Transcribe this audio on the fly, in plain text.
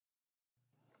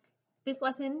This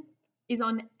lesson is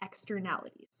on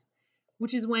externalities,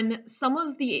 which is when some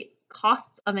of the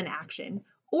costs of an action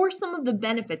or some of the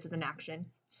benefits of an action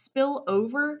spill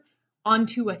over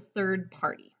onto a third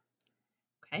party.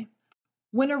 Okay?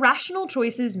 When a rational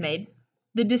choice is made,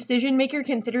 the decision maker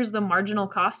considers the marginal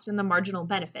cost and the marginal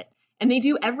benefit, and they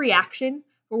do every action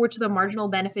for which the marginal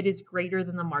benefit is greater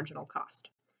than the marginal cost.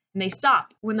 And they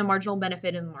stop when the marginal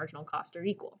benefit and the marginal cost are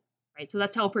equal, right? So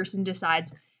that's how a person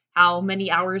decides how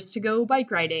many hours to go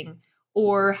bike riding,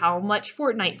 or how much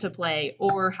Fortnite to play,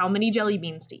 or how many jelly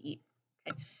beans to eat.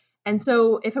 Okay? And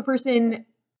so if a person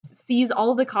sees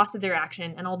all of the costs of their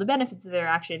action and all the benefits of their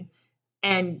action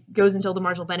and goes until the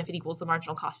marginal benefit equals the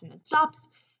marginal cost and then stops,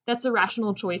 that's a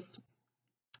rational choice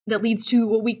that leads to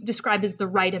what we describe as the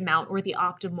right amount or the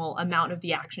optimal amount of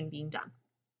the action being done.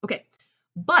 Okay,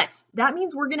 but that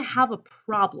means we're going to have a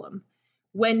problem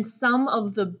when some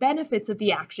of the benefits of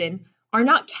the action are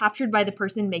not captured by the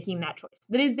person making that choice.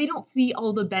 That is, they don't see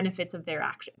all the benefits of their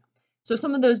action. So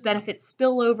some of those benefits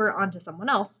spill over onto someone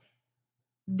else.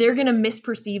 They're going to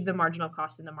misperceive the marginal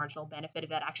cost and the marginal benefit of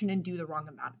that action and do the wrong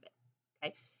amount of it.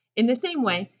 Okay? In the same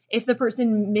way, if the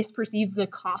person misperceives the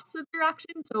costs of their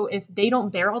action, so if they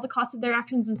don't bear all the costs of their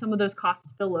actions and some of those costs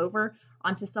spill over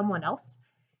onto someone else,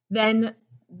 then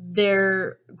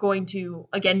they're going to,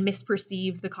 again,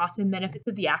 misperceive the costs and benefits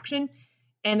of the action,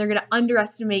 and they're going to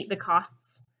underestimate the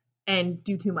costs and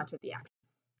do too much of the action.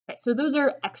 Okay, so those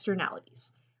are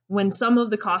externalities, when some of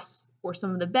the costs or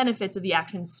some of the benefits of the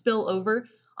action spill over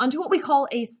onto what we call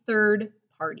a third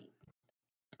party.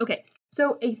 Okay,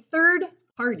 so a third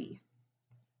party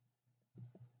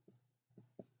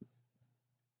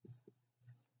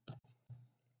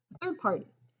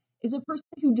is a person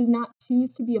who does not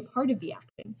choose to be a part of the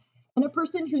action, and a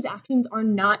person whose actions are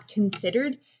not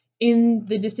considered in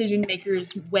the decision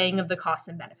maker's weighing of the costs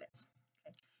and benefits.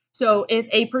 Okay. So if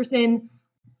a person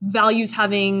values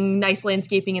having nice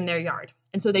landscaping in their yard,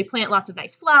 and so they plant lots of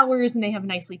nice flowers and they have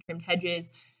nicely trimmed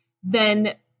hedges,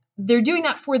 then they're doing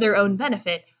that for their own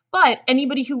benefit, but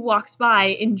anybody who walks by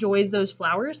enjoys those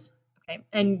flowers, okay,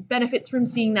 and benefits from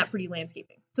seeing that pretty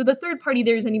landscaping. So the third party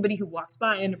there is anybody who walks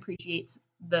by and appreciates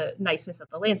the niceness of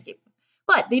the landscaping.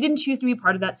 But they didn't choose to be a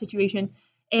part of that situation,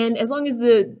 and as long as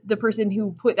the person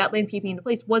who put that landscaping into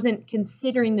place wasn't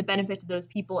considering the benefit to those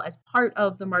people as part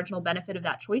of the marginal benefit of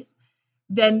that choice,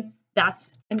 then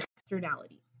that's an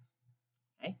externality.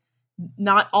 Okay?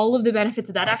 Not all of the benefits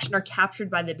of that action are captured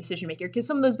by the decision maker, because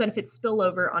some of those benefits spill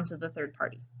over onto the third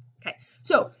party. Okay,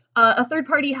 so a third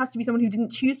party has to be someone who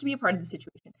didn't choose to be a part of the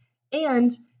situation, and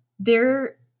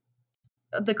the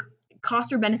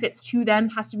cost or benefits to them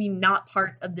has to be not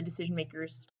part of the decision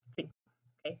maker's thinking.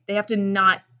 Okay, they have to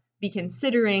not be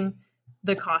considering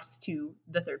the costs to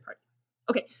the third party.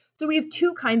 Okay, so we have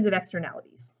two kinds of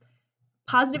externalities: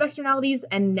 positive externalities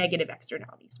and negative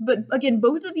externalities. But again,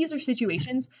 both of these are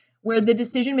situations where the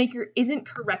decision maker isn't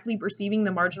correctly perceiving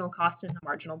the marginal cost and the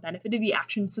marginal benefit of the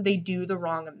action, so they do the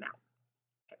wrong amount.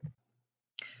 Okay.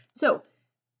 So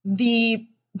the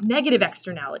negative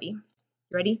externality,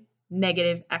 ready?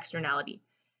 Negative externality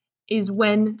is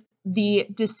when the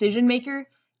decision maker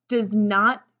does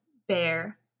not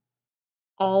bear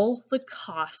all the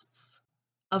costs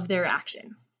of their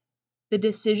action. The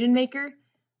decision maker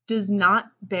does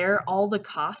not bear all the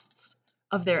costs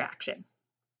of their action.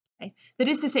 Okay? That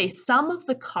is to say, some of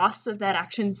the costs of that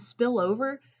action spill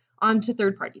over onto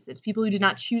third parties. It's people who did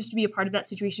not choose to be a part of that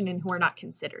situation and who are not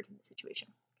considered in the situation.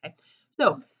 Okay?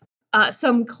 So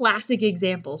some classic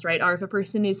examples, right, are if a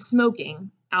person is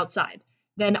smoking outside,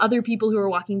 then other people who are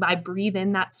walking by breathe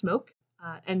in that smoke,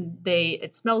 and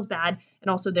it smells bad, and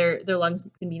also their lungs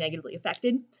can be negatively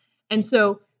affected. And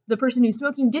so the person who's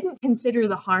smoking didn't consider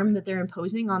the harm that they're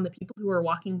imposing on the people who are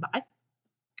walking by.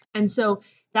 And so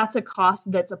that's a cost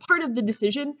that's a part of the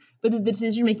decision, but the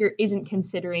decision maker isn't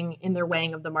considering in their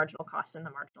weighing of the marginal cost and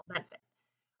the marginal benefit.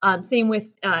 Same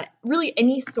with really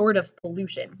any sort of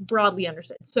pollution, broadly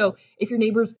understood. So if your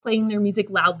neighbor's playing their music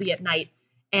loudly at night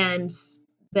and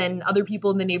then other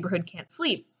people in the neighborhood can't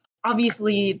sleep,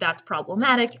 obviously that's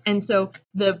problematic. And so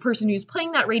the person who's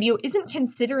playing that radio isn't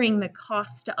considering the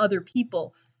cost to other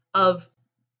people of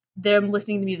them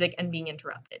listening to music and being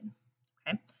interrupted.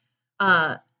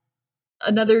 Okay.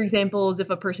 Another example is if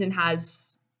a person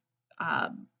has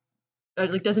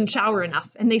doesn't shower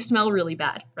enough and they smell really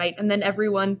bad, right? And then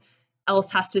everyone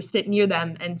else has to sit near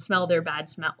them and smell their bad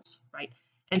smells, right?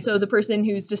 And so the person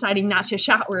who's deciding not to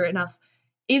shower enough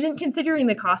isn't considering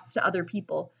the costs to other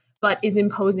people, but is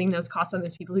imposing those costs on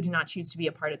those people who do not choose to be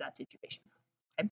a part of that situation.